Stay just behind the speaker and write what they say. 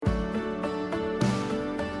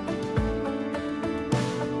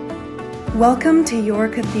Welcome to Your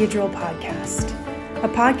Cathedral Podcast, a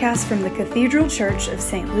podcast from the Cathedral Church of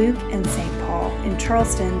St. Luke and St. Paul in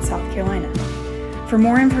Charleston, South Carolina. For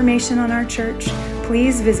more information on our church,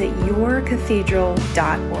 please visit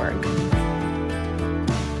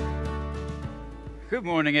yourcathedral.org. Good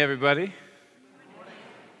morning, everybody.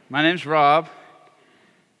 My name's Rob.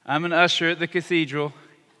 I'm an usher at the cathedral,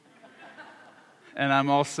 and I'm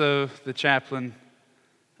also the chaplain,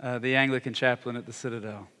 the Anglican chaplain at the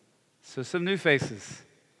Citadel. So some new faces.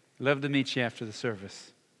 Love to meet you after the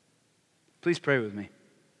service. Please pray with me.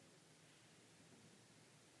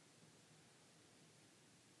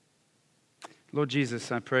 Lord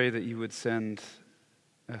Jesus, I pray that you would send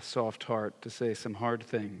a soft heart to say some hard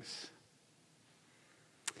things.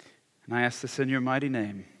 And I ask this in your mighty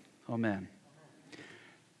name. Amen.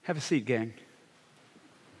 Have a seat, gang.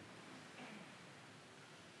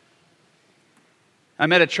 I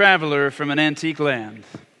met a traveler from an antique land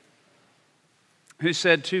who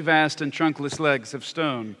said, "Two vast and trunkless legs of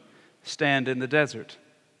stone stand in the desert.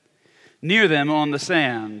 Near them on the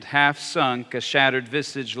sand, half sunk, a shattered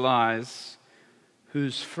visage lies,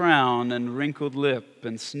 whose frown and wrinkled lip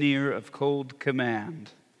and sneer of cold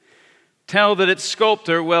command tell that its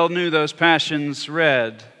sculptor well knew those passions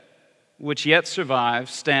red, which yet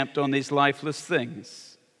survive, stamped on these lifeless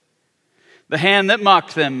things. The hand that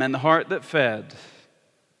mocked them and the heart that fed.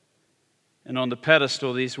 And on the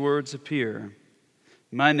pedestal these words appear,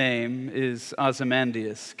 my name is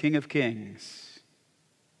Ozymandias, King of Kings.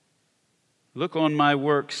 Look on my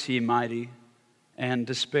works, ye mighty, and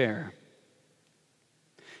despair.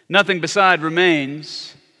 Nothing beside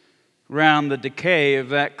remains round the decay of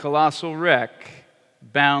that colossal wreck,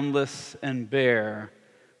 boundless and bare,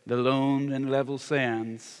 the lone and level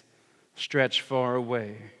sands stretch far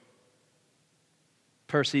away."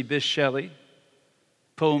 Percy Bysshe Shelley,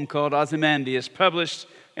 poem called Ozymandias, published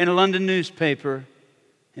in a London newspaper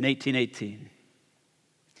in 1818.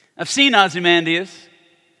 I've seen Ozymandias,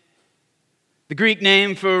 the Greek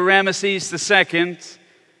name for Ramesses II,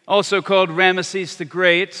 also called Ramesses the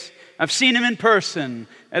Great. I've seen him in person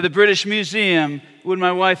at the British Museum when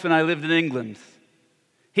my wife and I lived in England.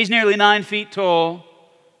 He's nearly 9 feet tall.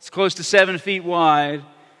 It's close to 7 feet wide.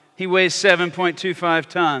 He weighs 7.25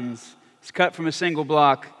 tons. It's cut from a single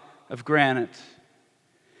block of granite.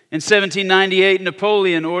 In 1798,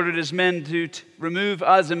 Napoleon ordered his men to remove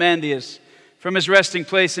Ozymandias from his resting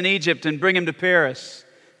place in Egypt and bring him to Paris,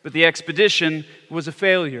 but the expedition was a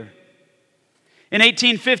failure. In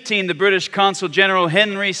 1815, the British Consul General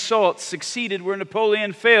Henry Salt succeeded where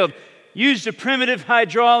Napoleon failed, used a primitive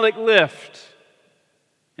hydraulic lift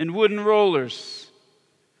and wooden rollers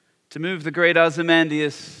to move the great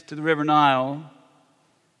Ozymandias to the River Nile,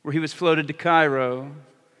 where he was floated to Cairo,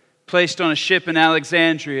 placed on a ship in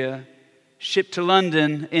Alexandria, shipped to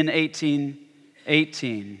London in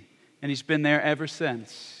 1818, and he's been there ever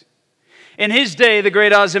since. In his day, the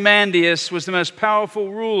great Ozymandias was the most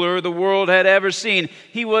powerful ruler the world had ever seen.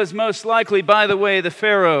 He was most likely, by the way, the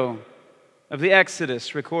Pharaoh of the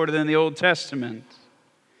Exodus recorded in the Old Testament.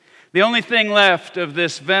 The only thing left of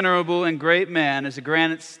this venerable and great man is a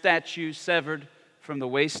granite statue severed from the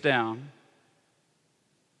waist down,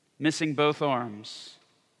 missing both arms,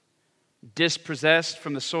 dispossessed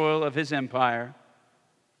from the soil of his empire,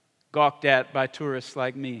 gawked at by tourists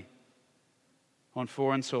like me on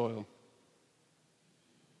foreign soil.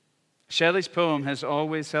 Shelley's poem has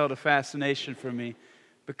always held a fascination for me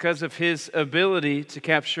because of his ability to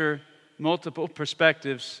capture multiple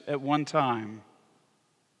perspectives at one time.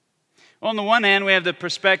 On the one hand, we have the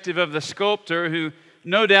perspective of the sculptor who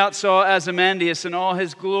no doubt saw Ozymandias in all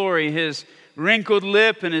his glory, his wrinkled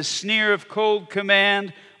lip and his sneer of cold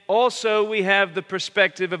command. Also, we have the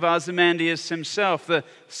perspective of Ozymandias himself, the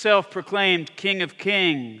self-proclaimed King of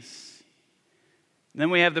Kings. Then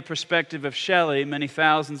we have the perspective of Shelley, many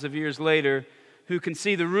thousands of years later, who can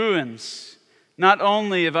see the ruins, not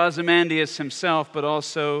only of Ozymandias himself, but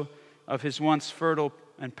also of his once fertile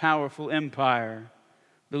and powerful empire.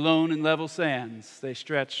 The lone and level sands, they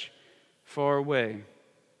stretch far away.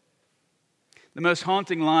 The most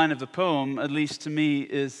haunting line of the poem, at least to me,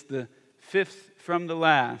 is the fifth from the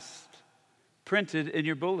last, printed in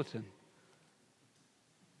your bulletin.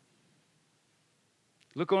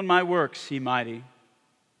 Look on my works, ye mighty,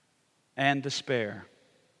 and despair.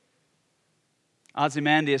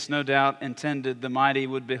 Ozymandias no doubt intended the mighty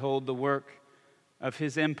would behold the work of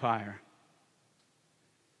his empire,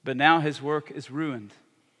 but now his work is ruined.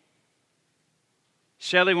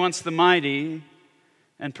 Shelley wants the mighty,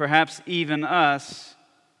 and perhaps even us,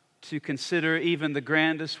 to consider even the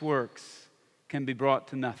grandest works can be brought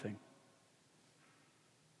to nothing.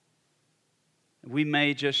 We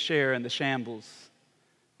may just share in the shambles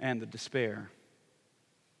and the despair.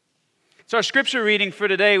 So our scripture reading for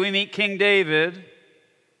today, we meet King David,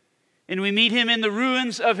 and we meet him in the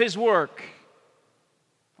ruins of his work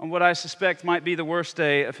on what I suspect might be the worst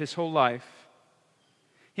day of his whole life.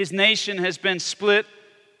 His nation has been split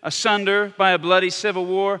asunder by a bloody civil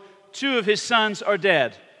war. 2 of his sons are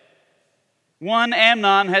dead. One,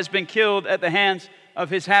 Amnon, has been killed at the hands of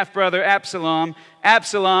his half-brother Absalom.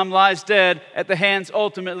 Absalom lies dead at the hands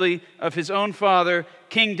ultimately of his own father,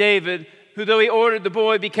 King David, who, though he ordered the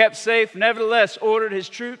boy be kept safe, nevertheless ordered his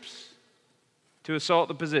troops to assault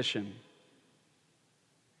the position.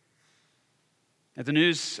 At the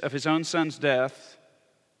news of his own son's death,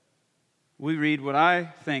 we read what I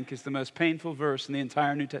think is the most painful verse in the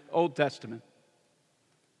entire Old Testament.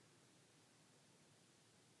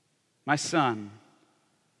 My son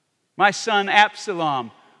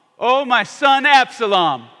Absalom, oh, my son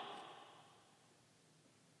Absalom.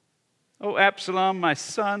 Oh, Absalom, my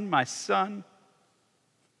son.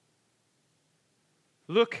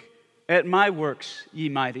 Look at my works, ye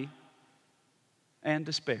mighty, and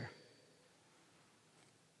despair.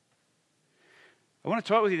 I want to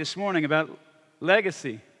talk with you this morning about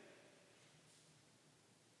legacy.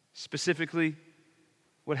 Specifically,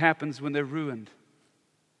 what happens when they're ruined.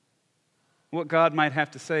 What God might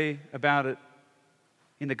have to say about it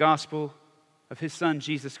in the gospel of his Son,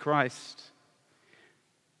 Jesus Christ.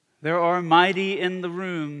 There are mighty in the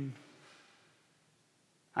room.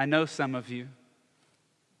 I know some of you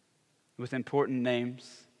with important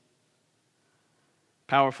names,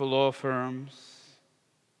 powerful law firms,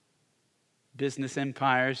 business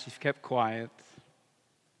empires you've kept quiet,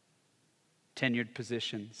 tenured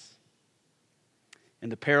positions.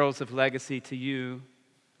 And the perils of legacy to you,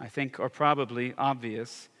 I think, are probably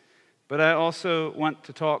obvious. But I also want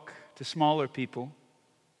to talk to smaller people,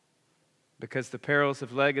 because the perils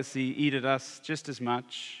of legacy eat at us just as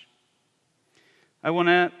much. I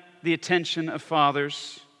want the attention of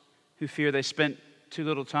fathers who fear they spent too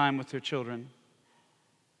little time with their children,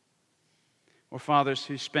 or fathers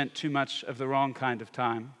who spent too much of the wrong kind of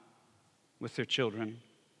time with their children.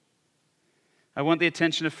 I want the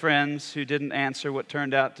attention of friends who didn't answer what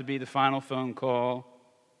turned out to be the final phone call,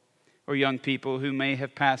 or young people who may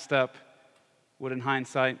have passed up what in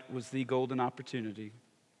hindsight was the golden opportunity.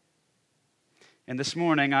 And this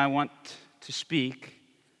morning, I want to speak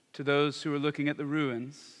to those who are looking at the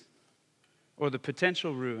ruins or the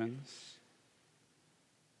potential ruins,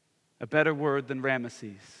 a better word than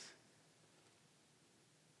Ramesses.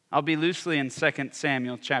 I'll be loosely in 2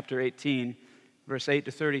 Samuel chapter 18, verse 8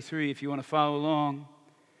 to 33, if you want to follow along.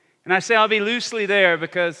 And I say I'll be loosely there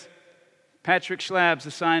because Patrick Schlabs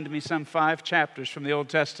assigned me some 5 chapters from the Old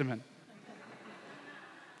Testament.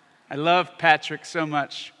 I love Patrick so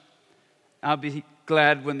much. I'll be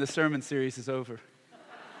glad when the sermon series is over.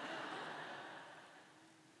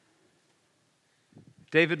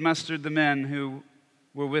 David mustered the men who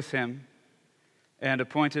were with him and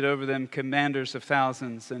appointed over them commanders of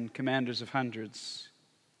thousands and commanders of hundreds.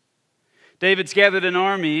 David's gathered an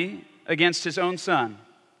army against his own son,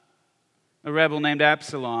 a rebel named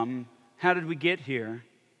Absalom. How did we get here?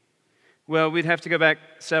 Well, we'd have to go back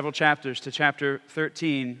several chapters to chapter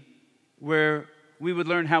 13, where we would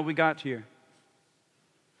learn how we got here.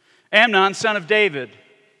 Amnon, son of David,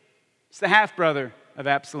 is the half-brother of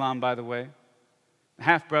Absalom, by the way. The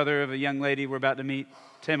half-brother of a young lady we're about to meet,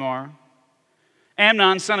 Tamar.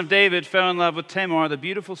 Amnon, son of David, fell in love with Tamar, the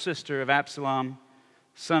beautiful sister of Absalom,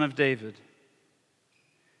 son of David.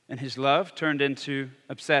 And his love turned into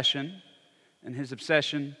obsession, and his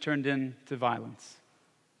obsession turned into violence.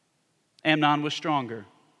 Amnon was stronger,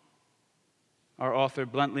 our author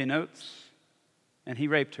bluntly notes, and he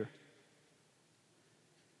raped her.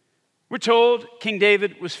 We're told King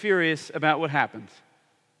David was furious about what happened.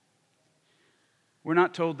 We're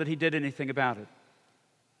not told that he did anything about it.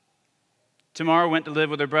 Tamar went to live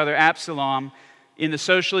with her brother Absalom in the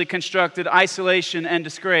socially constructed isolation and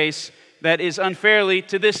disgrace that is unfairly,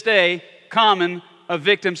 to this day, common of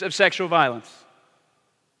victims of sexual violence.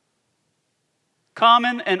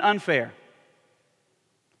 Common and unfair.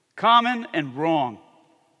 Common and wrong.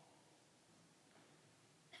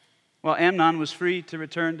 While Amnon was free to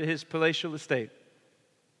return to his palatial estate,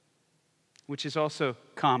 which is also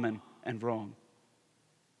common and wrong.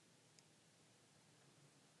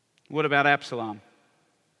 What about Absalom?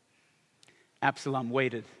 Absalom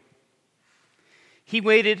waited. He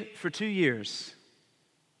waited for 2 years,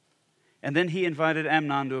 and then he invited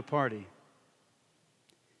Amnon to a party.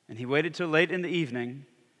 And he waited till late in the evening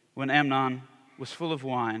when Amnon was full of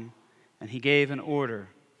wine, and he gave an order.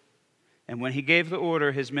 And when he gave the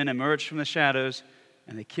order, his men emerged from the shadows,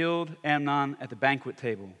 and they killed Amnon at the banquet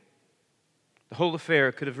table. The whole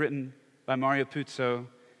affair could have written by Mario Puzo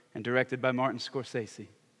and directed by Martin Scorsese.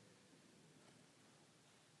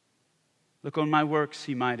 Look on my works,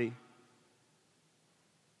 ye mighty.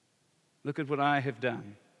 Look at what I have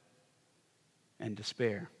done, and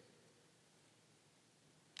despair.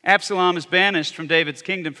 Absalom is banished from David's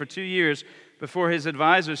kingdom for 2 years before his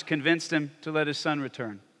advisors convinced him to let his son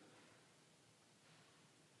return.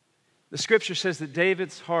 The scripture says that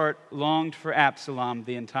David's heart longed for Absalom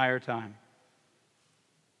the entire time.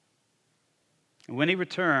 And when he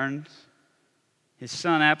returned, his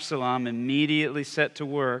son Absalom immediately set to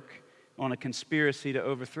work on a conspiracy to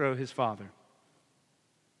overthrow his father.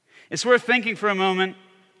 It's worth thinking for a moment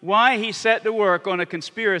why he set to work on a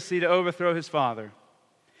conspiracy to overthrow his father.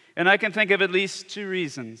 And I can think of at least 2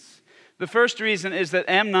 reasons. The first reason is that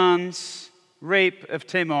Amnon's rape of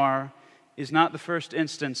Tamar is not the first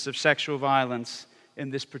instance of sexual violence in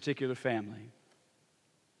this particular family.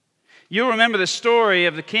 You'll remember the story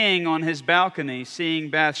of the king on his balcony seeing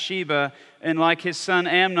Bathsheba, and like his son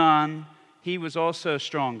Amnon, he was also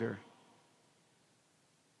stronger.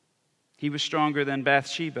 He was stronger than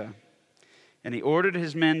Bathsheba, and he ordered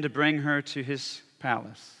his men to bring her to his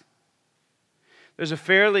palace. There's a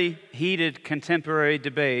fairly heated contemporary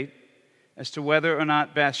debate as to whether or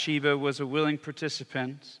not Bathsheba was a willing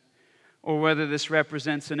participant or whether this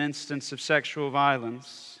represents an instance of sexual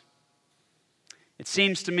violence. It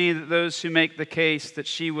seems to me that those who make the case that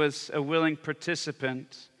she was a willing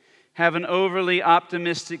participant have an overly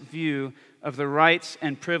optimistic view of the rights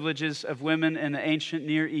and privileges of women in the ancient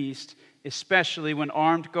Near East, especially when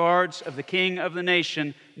armed guards of the king of the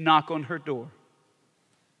nation knock on her door.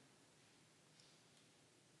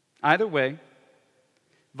 Either way,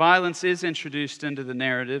 violence is introduced into the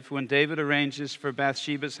narrative when David arranges for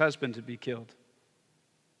Bathsheba's husband to be killed.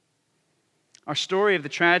 Our story of the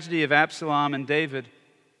tragedy of Absalom and David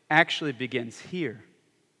actually begins here,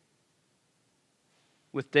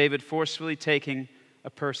 with David forcefully taking a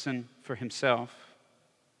person for himself,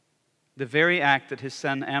 the very act that his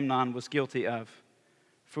son Amnon was guilty of,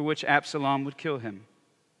 for which Absalom would kill him.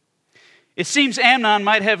 It seems Amnon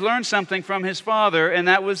might have learned something from his father, and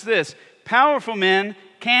that was this: powerful men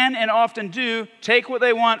can and often do take what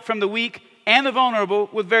they want from the weak and the vulnerable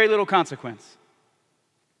with very little consequence.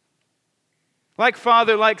 Like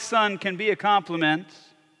father, like son can be a compliment,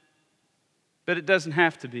 but it doesn't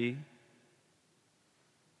have to be.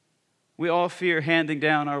 We all fear handing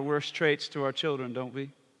down our worst traits to our children, don't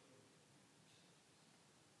we?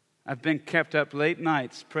 I've been kept up late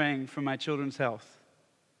nights praying for my children's health,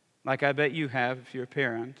 like I bet you have if you're a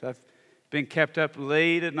parent. I've been kept up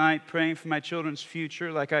late at night praying for my children's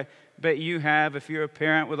future, like I bet you have if you're a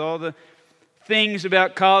parent, with all the things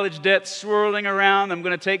about college debt swirling around. I'm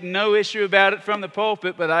going to take no issue about it from the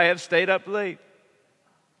pulpit, but I have stayed up late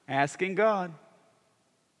asking God,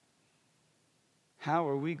 how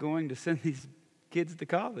are we going to send these kids to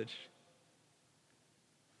college?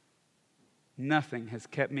 Nothing has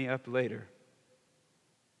kept me up later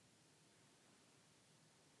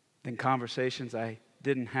than conversations I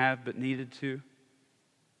didn't have but needed to,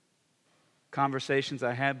 conversations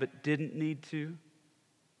I had but didn't need to.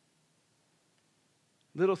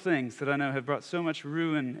 Little things that I know have brought so much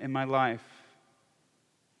ruin in my life.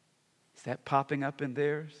 Is that popping up in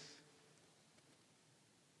theirs?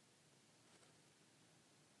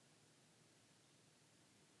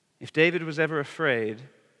 If David was ever afraid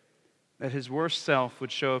that his worst self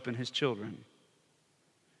would show up in his children,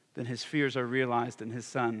 then his fears are realized in his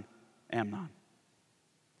son Amnon.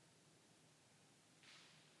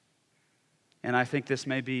 And I think this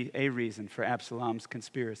may be a reason for Absalom's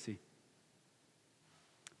conspiracy.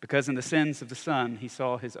 Because in the sins of the son, he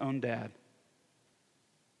saw his own dad,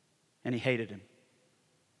 and he hated him.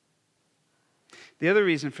 The other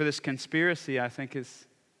reason for this conspiracy, I think, is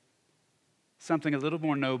something a little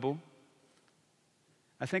more noble.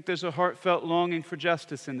 I think there's a heartfelt longing for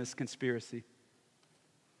justice in this conspiracy.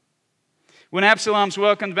 When Absalom's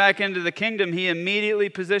welcomed back into the kingdom, he immediately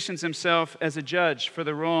positions himself as a judge for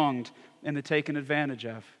the wronged and the taken advantage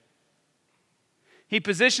of. He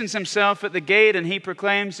positions himself at the gate and he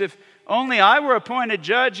proclaims, if only I were appointed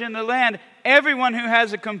judge in the land, everyone who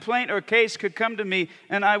has a complaint or case could come to me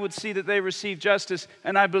and I would see that they receive justice,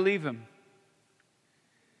 and I believe him.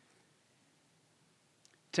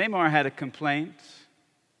 Tamar had a complaint,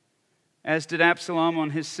 as did Absalom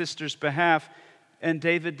on his sister's behalf, and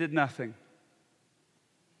David did nothing.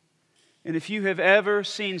 And if you have ever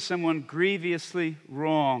seen someone grievously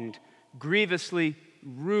wronged, grievously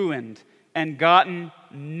ruined, and gotten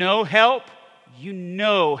no help, you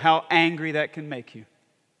know how angry that can make you.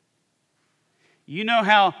 You know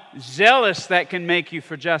how zealous that can make you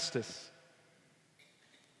for justice.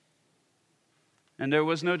 And there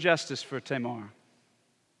was no justice for Tamar.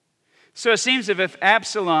 So it seems as if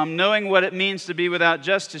Absalom, knowing what it means to be without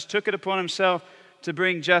justice, took it upon himself to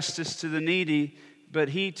bring justice to the needy, but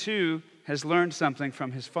he too has learned something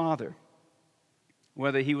from his father,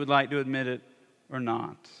 whether he would like to admit it or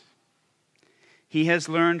not. He has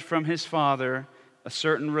learned from his father a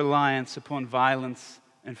certain reliance upon violence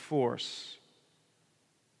and force.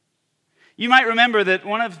 You might remember that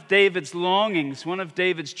one of David's longings, one of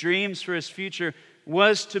David's dreams for his future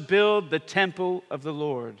was to build the temple of the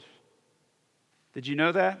Lord. Did you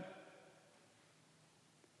know that?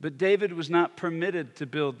 But David was not permitted to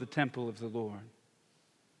build the temple of the Lord.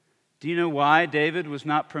 Do you know why David was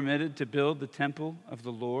not permitted to build the temple of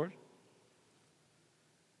the Lord?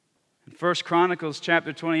 In 1 Chronicles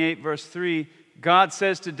chapter 28, verse 3, God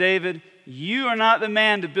says to David, "You are not the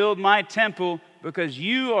man to build my temple because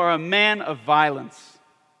you are a man of violence.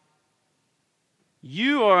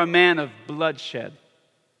 You are a man of bloodshed."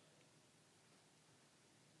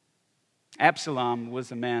 Absalom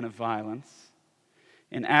was a man of violence,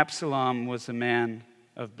 and Absalom was a man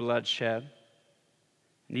of bloodshed.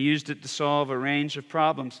 And he used it to solve a range of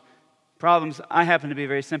problems. Problems I happen to be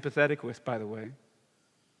very sympathetic with, by the way.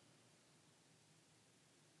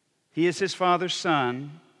 He is his father's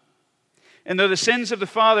son. And though the sins of the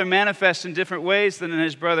father manifest in different ways than in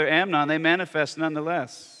his brother Amnon, they manifest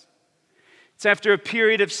nonetheless. It's after a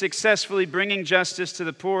period of successfully bringing justice to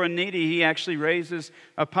the poor and needy, he actually raises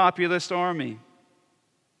a populist army.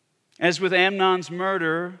 As with Amnon's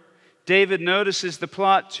murder, David notices the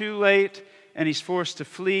plot too late and he's forced to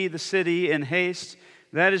flee the city in haste.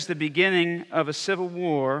 That is the beginning of a civil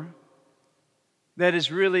war that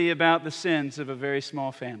is really about the sins of a very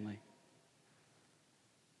small family.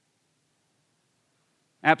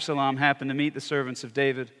 Absalom happened to meet the servants of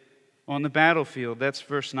David on the battlefield. That's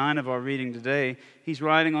verse 9 of our reading today. He's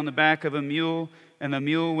riding on the back of a mule, and the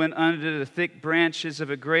mule went under the thick branches of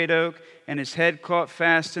a great oak, and his head caught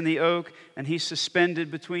fast in the oak, and he's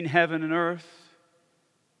suspended between heaven and earth.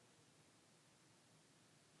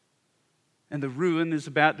 And the ruin is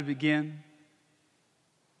about to begin.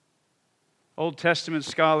 Old Testament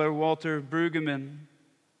scholar Walter Brueggemann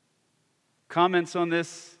comments on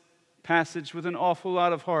this passage with an awful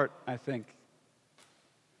lot of heart, I think.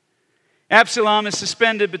 Absalom is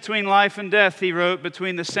suspended between life and death, he wrote,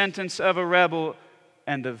 between the sentence of a rebel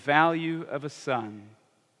and the value of a son.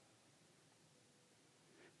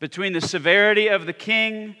 Between the severity of the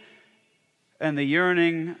king and the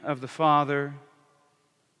yearning of the father.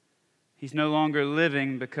 He's no longer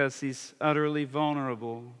living because he's utterly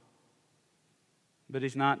vulnerable, but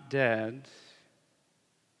he's not dead.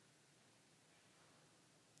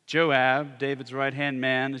 Joab, David's right-hand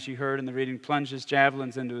man, as you heard in the reading, plunges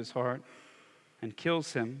javelins into his heart and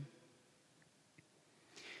kills him.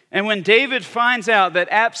 And when David finds out that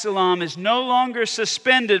Absalom is no longer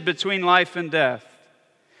suspended between life and death,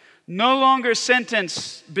 no longer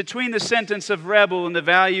sentenced between the sentence of rebel and the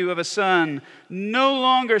value of a son, no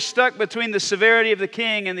longer stuck between the severity of the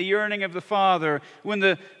king and the yearning of the father, when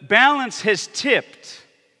the balance has tipped,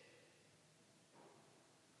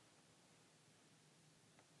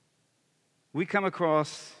 we come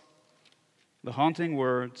across the haunting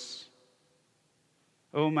words,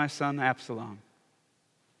 "Oh, my son Absalom.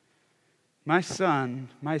 My son,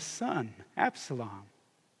 Absalom.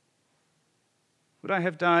 Would I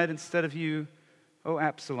have died instead of you, O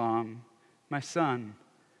Absalom, my son,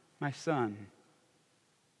 my son?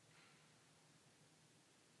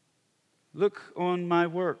 Look on my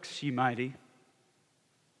works, ye mighty,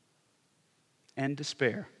 and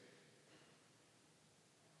despair."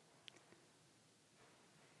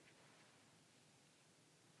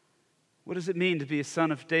 What does it mean to be a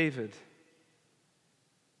son of David?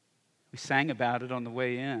 We sang about it on the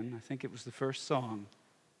way in. I think it was the first song.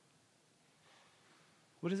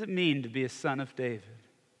 What does it mean to be a son of David?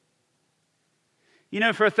 You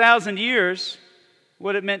know, for 1,000 years,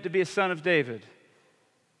 what it meant to be a son of David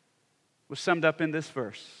was summed up in this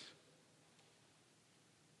verse.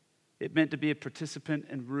 It meant to be a participant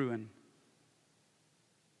in ruin.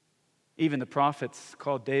 Even the prophets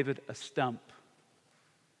called David a stump.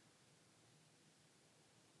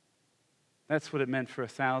 That's what it meant for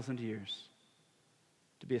 1,000 years.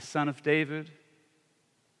 To be a son of David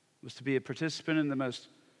was to be a participant in the most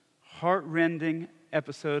heart-rending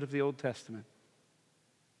episode of the Old Testament.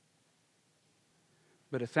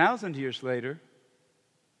 But 1,000 years later,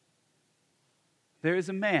 there is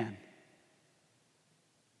a man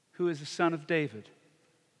who is a son of David.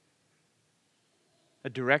 a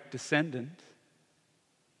direct descendant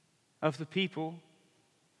of the people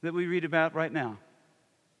that we read about right now,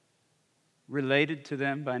 related to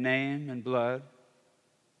them by name and blood.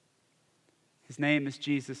 His name is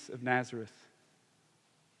Jesus of Nazareth.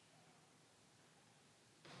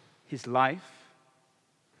 His life,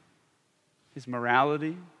 his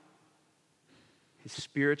morality, his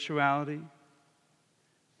spirituality,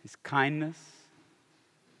 his kindness,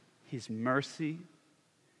 his mercy,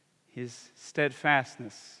 his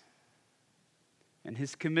steadfastness, and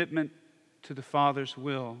his commitment to the Father's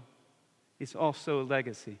will is also a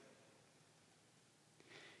legacy.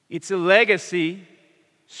 It's a legacy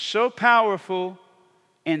so powerful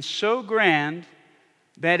and so grand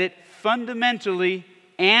that it fundamentally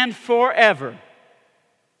and forever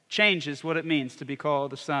changes what it means to be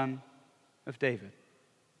called a son of David.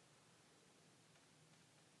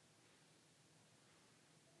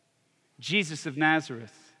 Jesus of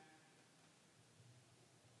Nazareth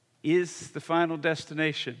is the final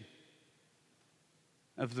destination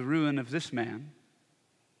of the ruin of this man.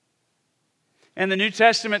 And the New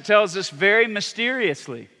Testament tells us very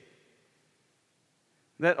mysteriously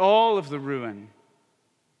that all of the ruin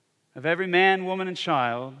of every man, woman, and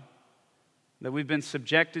child that we've been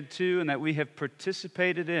subjected to and that we have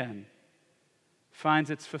participated in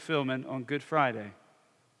finds its fulfillment on Good Friday.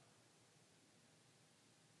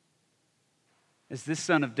 As this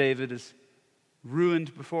son of David is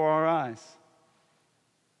ruined before our eyes.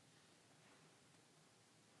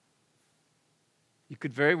 You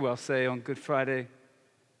could very well say on Good Friday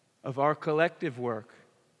of our collective work,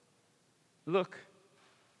 look,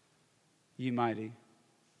 ye mighty,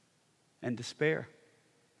 and despair.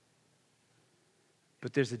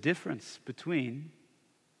 But there's a difference between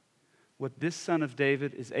what this son of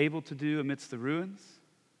David is able to do amidst the ruins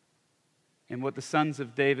and what the sons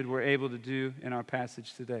of David were able to do in our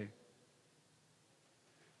passage today.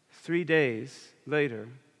 3 days later,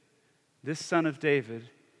 this son of David,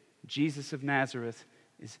 Jesus of Nazareth,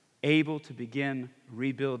 is able to begin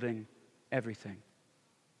rebuilding everything.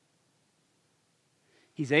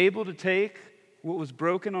 He's able to take what was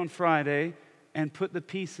broken on Friday and put the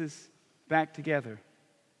pieces back together.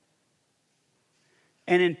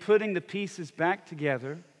 And in putting the pieces back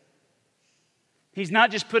together, he's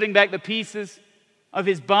not just putting back the pieces of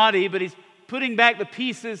his body, but he's putting back the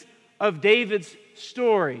pieces of David's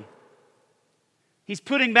story. He's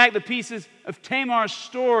putting back the pieces of Tamar's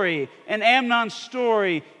story and Amnon's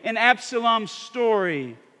story and Absalom's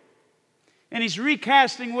story. And he's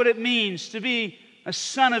recasting what it means to be a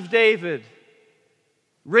son of David,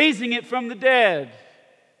 raising it from the dead.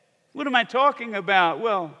 What am I talking about?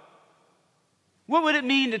 Well, what would it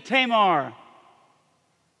mean to Tamar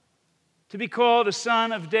to be called a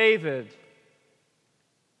son of David?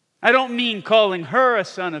 I don't mean calling her a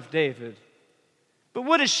son of David. But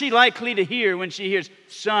what is she likely to hear when she hears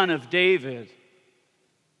son of David?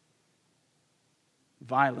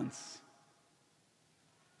 Violence,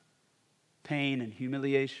 pain, and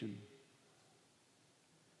humiliation.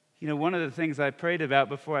 You know, one of the things I prayed about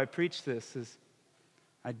before I preached this is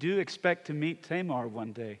I do expect to meet Tamar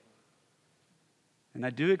one day. And I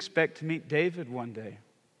do expect to meet David one day.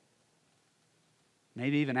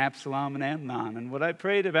 Maybe even Absalom and Amnon. And what I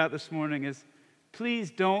prayed about this morning is, please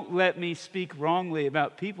don't let me speak wrongly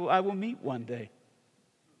about people I will meet one day.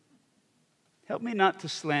 Help me not to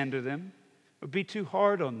slander them or be too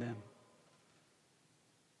hard on them.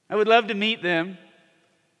 I would love to meet them.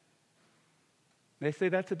 They say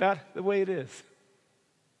that's about the way it is.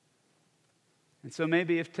 And so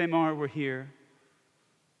maybe if Tamar were here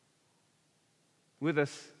with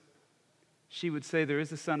us, she would say there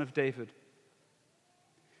is a son of David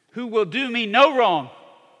who will do me no wrong.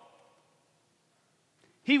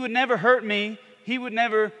 He would never hurt me. He would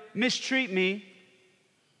never mistreat me.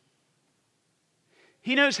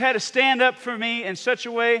 He knows how to stand up for me in such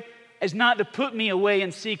a way as not to put me away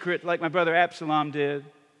in secret like my brother Absalom did.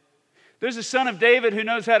 There's a son of David who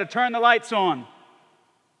knows how to turn the lights on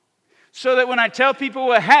so that when I tell people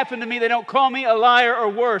what happened to me, they don't call me a liar or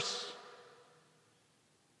worse.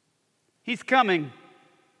 He's coming.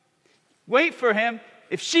 Wait for him.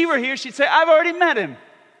 If she were here, she'd say, I've already met him.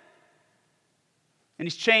 And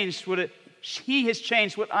he has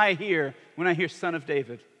changed what I hear when I hear son of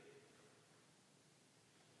David.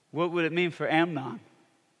 What would it mean for Amnon?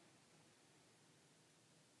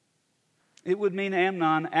 It would mean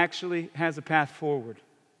Amnon actually has a path forward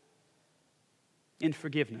in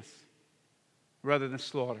forgiveness rather than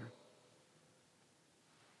slaughter.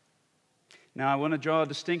 Now, I want to draw a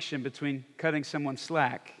distinction between cutting someone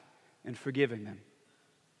slack and forgiving them.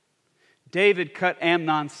 David cut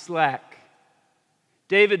Amnon slack.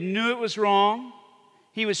 David knew it was wrong.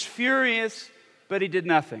 He was furious, but he did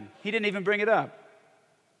nothing. He didn't even bring it up.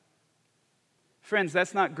 Friends,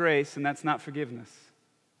 that's not grace and that's not forgiveness.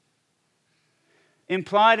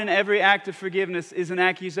 Implied in every act of forgiveness is an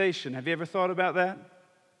accusation. Have you ever thought about that?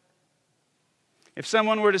 If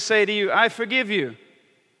someone were to say to you, I forgive you,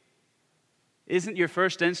 isn't your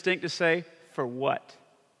first instinct to say, for what?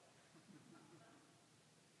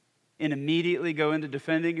 And immediately go into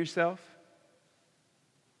defending yourself?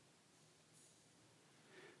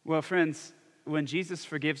 Well, friends, when Jesus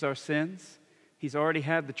forgives our sins, he's already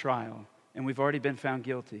had the trial, and we've already been found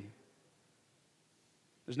guilty.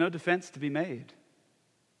 There's no defense to be made.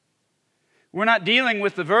 We're not dealing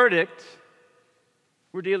with the verdict,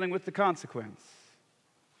 we're dealing with the consequence.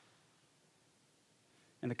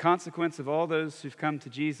 And the consequence of all those who've come to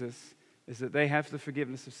Jesus is that they have the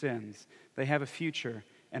forgiveness of sins. They have a future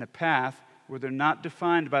and a path where they're not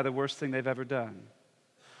defined by the worst thing they've ever done.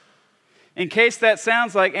 In case that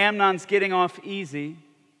sounds like Amnon's getting off easy,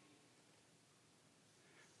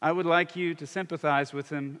 I would like you to sympathize with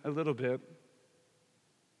him a little bit,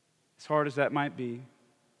 as hard as that might be.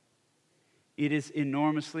 It is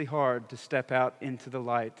enormously hard to step out into the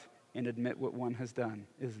light and admit what one has done,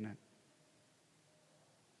 isn't it?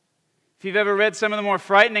 If you've ever read some of the more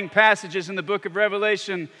frightening passages in the book of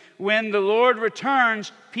Revelation, when the Lord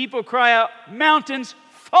returns, people cry out, mountains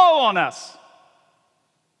fall on us.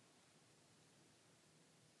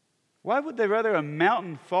 Why would they rather a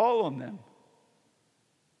mountain fall on them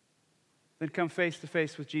than come face to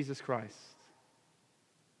face with Jesus Christ?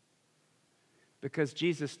 Because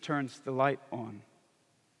Jesus turns the light on.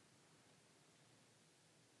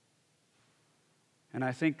 And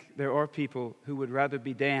I think there are people who would rather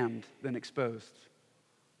be damned than exposed.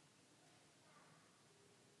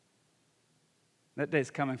 That day's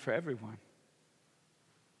coming for everyone.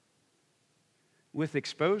 With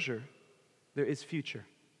exposure, there is future.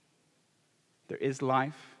 There is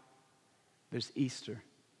life. There's Easter.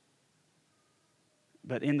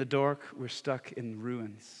 But in the dark, we're stuck in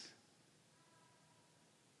ruins.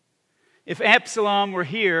 If Absalom were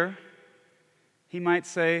here, he might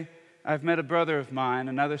say, I've met a brother of mine,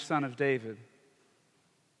 another son of David,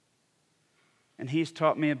 and he's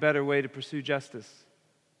taught me a better way to pursue justice.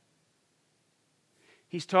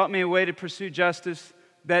 He's taught me a way to pursue justice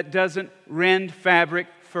that doesn't rend fabric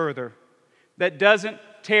further, that doesn't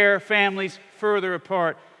tear families further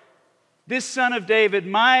apart. This son of David,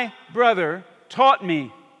 my brother, taught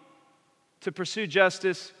me to pursue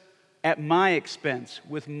justice at my expense,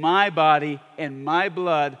 with my body and my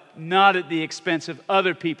blood, not at the expense of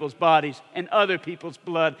other people's bodies and other people's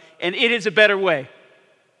blood. And it is a better way.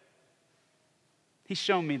 He's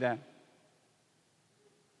shown me that.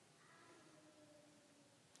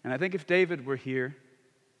 And I think if David were here,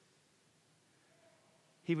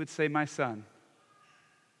 he would say, my son,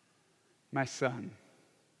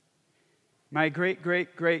 my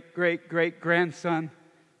great-great-great-great-great-grandson,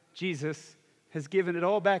 Jesus, has given it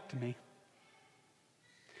all back to me.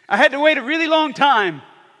 I had to wait a really long time,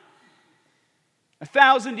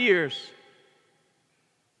 1,000 years.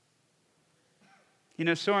 You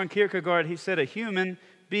know, Soren Kierkegaard, he said a human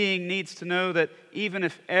being needs to know that even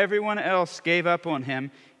if everyone else gave up on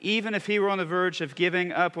him, even if he were on the verge of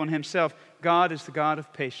giving up on himself, God is the God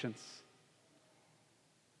of patience.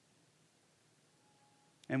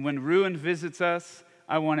 And when ruin visits us,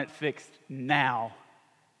 I want it fixed now.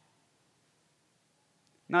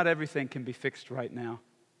 Not everything can be fixed right now.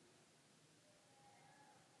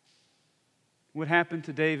 What happened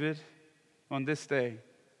to David on this day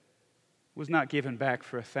was not given back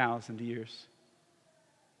for 1,000 years.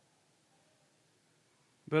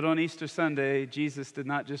 But on Easter Sunday, Jesus did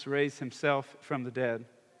not just raise himself from the dead.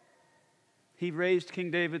 He raised King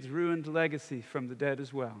David's ruined legacy from the dead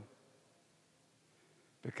as well.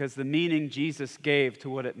 Because the meaning Jesus gave to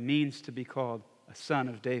what it means to be called a son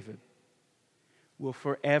of David will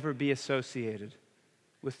forever be associated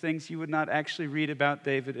with things you would not actually read about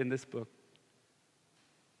David in this book.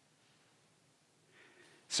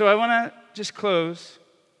 So I want to just close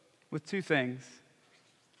with two things.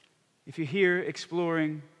 If you're here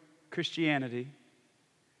exploring Christianity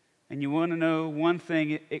and you want to know one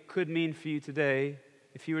thing it could mean for you today,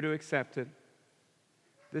 if you were to accept it,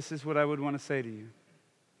 this is what I would want to say to you.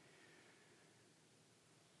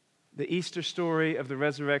 The Easter story of the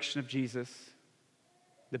resurrection of Jesus,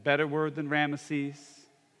 the better word than Ramesses,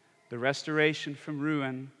 the restoration from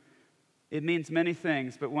ruin, it means many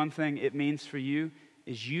things, but one thing it means for you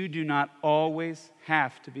is you do not always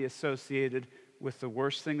have to be associated with the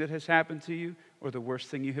worst thing that has happened to you or the worst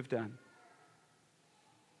thing you have done.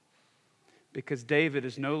 Because David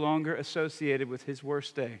is no longer associated with his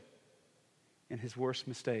worst day. in his worst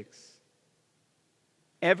mistakes.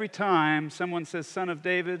 Every time someone says Son of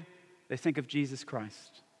David, they think of Jesus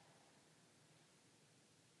Christ.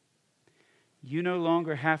 You no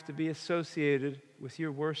longer have to be associated with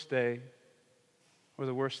your worst day or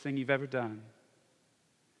the worst thing you've ever done.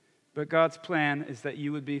 But God's plan is that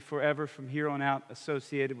you would be forever from here on out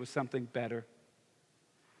associated with something better.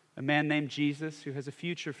 A man named Jesus who has a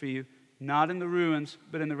future for you, not in the ruins,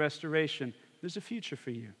 but in the restoration. There's a future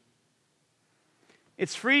for you.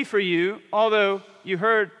 It's free for you, although you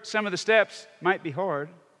heard some of the steps might be hard.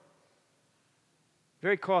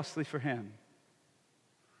 Very costly for him.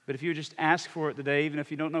 But if you just ask for it today, even if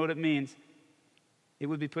you don't know what it means, it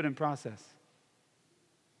would be put in process.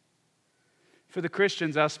 For the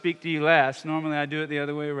Christians, I'll speak to you last. Normally I do it the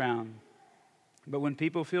other way around. But when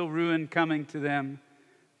people feel ruin coming to them,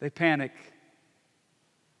 they panic.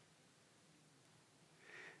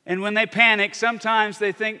 And when they panic, sometimes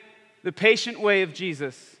they think the patient way of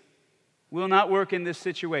Jesus will not work in this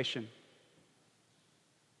situation.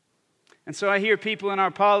 And so I hear people in our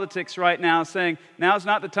politics right now saying, now's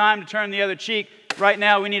not the time to turn the other cheek. Right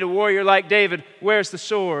now we need a warrior like David. Where's the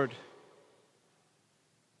sword?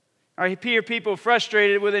 I hear people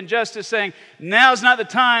frustrated with injustice saying, now's not the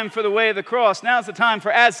time for the way of the cross. Now's the time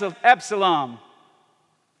for Absalom.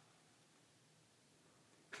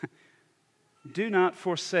 Do not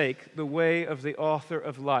forsake the way of the author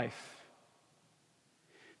of life,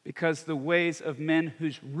 because the ways of men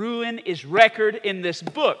whose ruin is recorded in this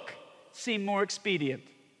book seem more expedient.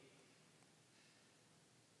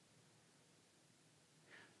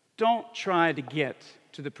 Don't try to get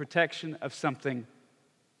to the protection of something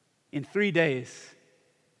in 3 days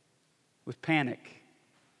with panic.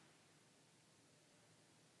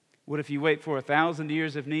 What if you wait for 1,000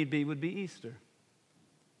 years if need be, would be Easter.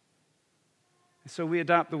 And so we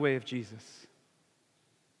adopt the way of Jesus.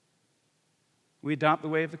 We adopt the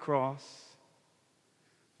way of the cross.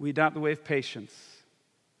 We adopt the way of patience.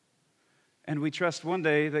 And we trust one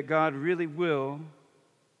day that God really will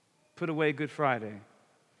put away Good Friday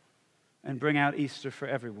and bring out Easter for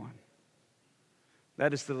everyone.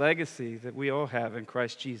 That is the legacy that we all have in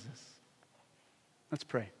Christ Jesus. Let's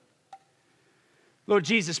pray. Lord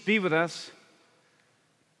Jesus, be with us.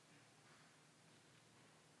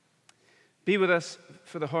 Be with us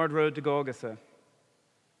for the hard road to Golgotha.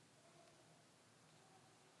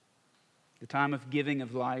 The time of giving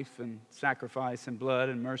of life and sacrifice and blood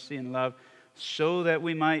and mercy and love, so that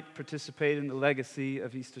we might participate in the legacy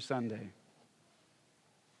of Easter Sunday.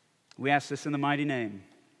 We ask this in the mighty name.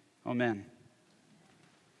 Amen.